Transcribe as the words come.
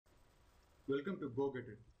Welcome to Go Get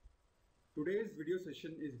It. Today's video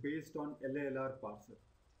session is based on LALR Parser.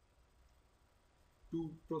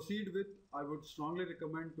 To proceed with, I would strongly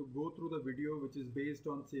recommend to go through the video which is based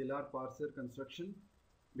on LALR Parser construction,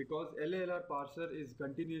 because LALR Parser is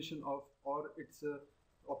continuation of, or it's a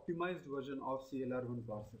optimized version of LALR1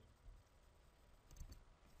 Parser.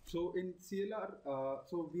 So in CLR,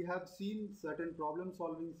 so we have seen certain problem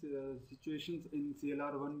solving situations in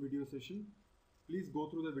LALR1 video session. Please go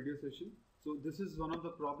through the video session. So this is one of the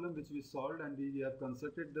problems which we solved, and we have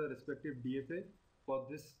constructed the respective DFA for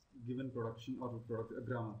this given production or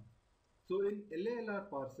grammar. So in LALR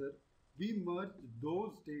Parser, we merged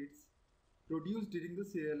those states produced during the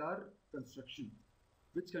CLR construction,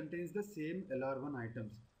 which contains the same LR1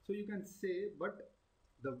 items. So you can say, but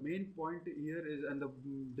the main point here is, and the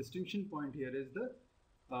distinction point here is the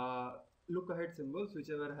look ahead symbols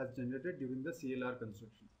whichever has generated during the CLR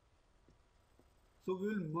construction. So we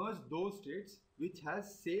will merge those states which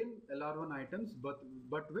has same LR1 items but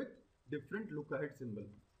with different look ahead symbol.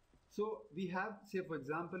 So we have, say for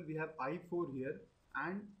example, we have I4 here,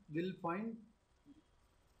 and we'll find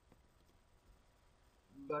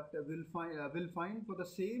for the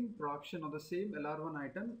same production or the same LR1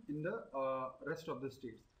 item in the rest of the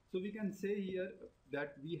states. So we can say here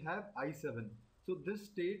that we have I7. So this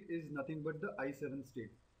state is nothing but the I7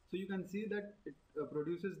 state. So you can see that it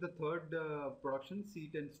produces the third production, C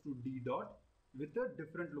tends to D dot, with a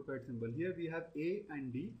different lookahead symbol. Here we have A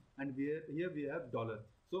and D, and here we have dollar.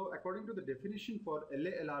 So according to the definition for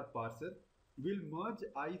LALR Parser, we'll merge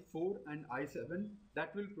I4 and I7.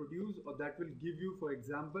 That will produce, or that will give you, for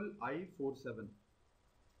example, I47.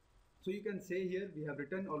 So you can say here we have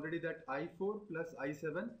written already that I4 plus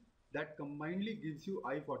I7, that combinedly gives you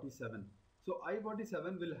I47. So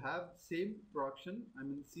I47 will have same production, I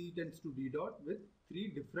mean C tends to D dot, with three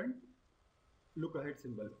different look ahead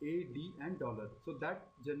symbol, A, D and dollar. So that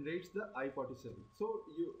generates the I47. So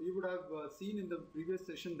you would have seen in the previous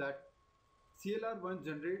session that CLR1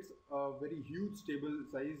 generates a very huge table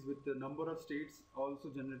size with the number of states also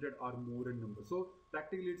generated are more in number. So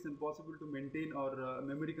practically it's impossible to maintain, or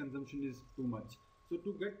memory consumption is too much. So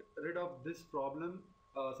to get rid of this problem,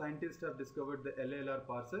 scientists have discovered the LALR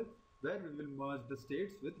Parser, where we will merge the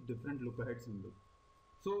states with different look ahead symbol.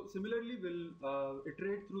 So similarly, we'll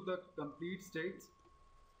iterate through the complete states,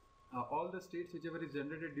 all the states whichever is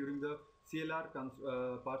generated during the CLR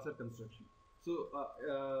Parser construction. So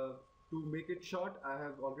to make it short, I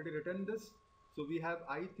have already written this. So we have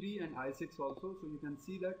I3 and I6 also. So you can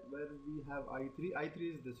see that where we have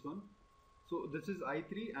I3 is this one. So this is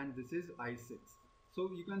I3 and this is I6. So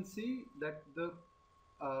you can see that the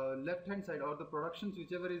left hand side, or the productions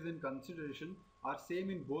whichever is in consideration, are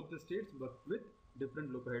same in both the states but with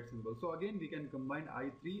different look ahead symbols. So again we can combine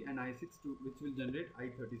I3 and I6 to, which will generate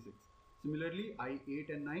I36. Similarly, I8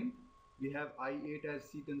 and 9, we have I8 as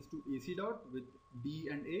C tends to AC dot with D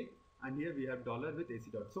and A, and here we have dollar with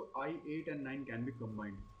AC dot. So I8 and 9 can be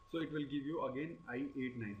combined. So it will give you again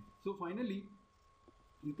I8, 9. So finally,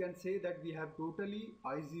 you can say that we have totally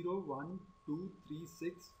I0, 1, 2, 3,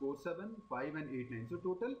 6, 4, 7, 5 and 8, 9. So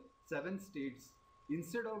total 7 states.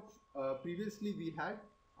 Instead of previously we had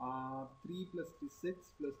 3 plus 3,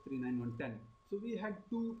 6 plus 3, 9, 1, 10. So we had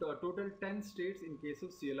total 10 states in case of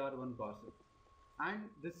CLR1 Parser. And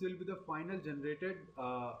this will be the final generated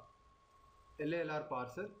LALR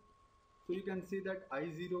Parser. So you can see that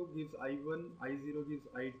I0 gives I1, I0 gives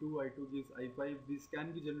I2, I2 gives I5. This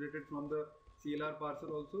can be generated from the CLR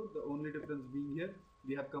Parser also. The only difference being here,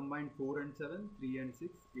 we have combined 4 and 7, 3 and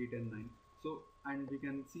 6, 8 and 9. So, and we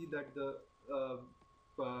can see that the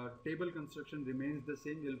table construction remains the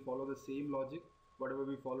same. We'll follow the same logic, whatever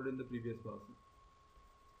we followed in the previous Parser.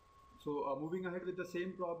 So moving ahead with the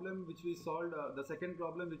same problem which we solved, the second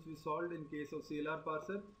problem which we solved in case of CLR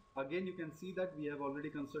Parser. Again you can see that we have already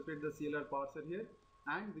constructed the CLR Parser here,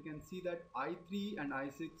 and we can see that I3 and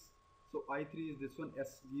I6. So I3 is this one,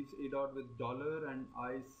 S gives A dot with dollar, and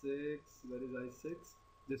I6, where is I6?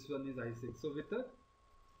 This one is I6. So with a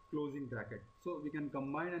closing bracket. So we can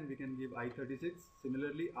combine and we can give I36.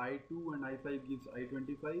 Similarly, I2 and I5 gives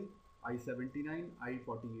I25, I79,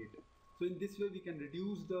 I48. So in this way we can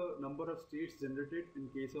reduce the number of states generated in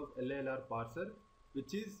case of LALR Parser,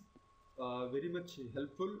 which is very much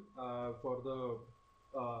helpful for the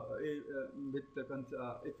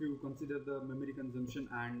if you consider the memory consumption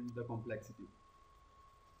and the complexity.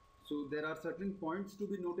 So there are certain points to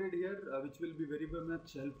be noted here which will be very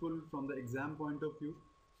much helpful from the exam point of view.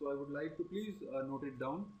 So I would like to please note it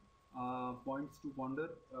down, points to ponder.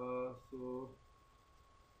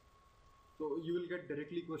 So you will get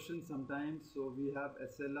directly questions sometimes. So we have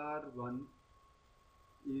SLR1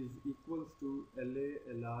 is equals to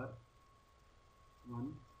LALR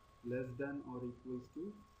 1 less than or equals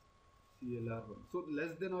to CLR 1. So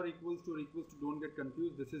less than or equals to, don't get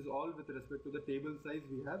confused. This is all with respect to the table size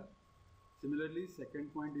we have. Similarly,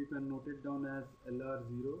 second point you can note it down as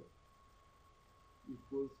LR0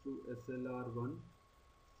 equals to SLR1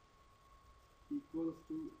 equals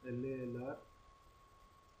to LALR1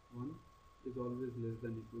 is always less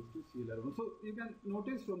than equals to CLR1. So you can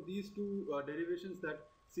notice from these two derivations that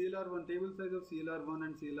CLR1, table size of CLR1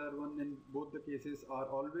 and CLR1 in both the cases are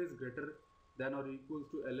always greater than or equals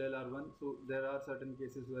to LLR1. So there are certain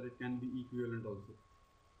cases where it can be equivalent also.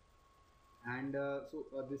 And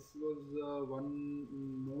this was one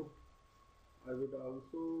note. I would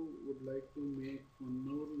also like to make one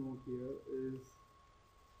more note here is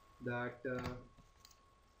that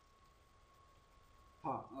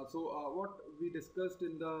what we discussed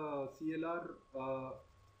in the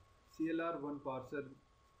CLR1 parser,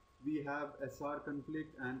 we have SR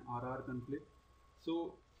conflict and RR conflict.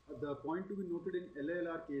 So the point to be noted in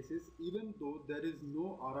LALR cases, even though there is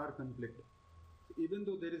no RR conflict, even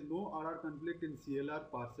though there is no RR conflict in CLR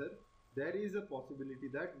parser, there is a possibility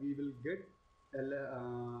that we will get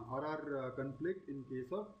RR conflict in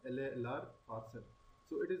case of LALR parser.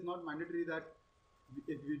 So it is not mandatory that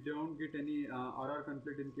if we don't get any RR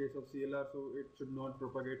conflict in case of CLR, so it should not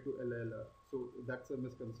propagate to LALR. So that's a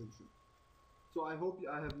misconception. So I hope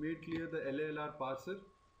I have made clear the LALR parser.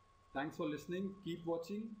 Thanks for listening. Keep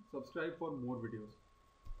watching. Subscribe for more videos.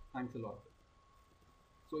 Thanks a lot.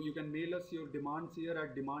 So you can mail us your demands here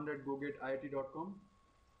at demand@gogetIIT.com.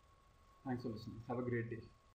 Thanks for listening. Have a great day.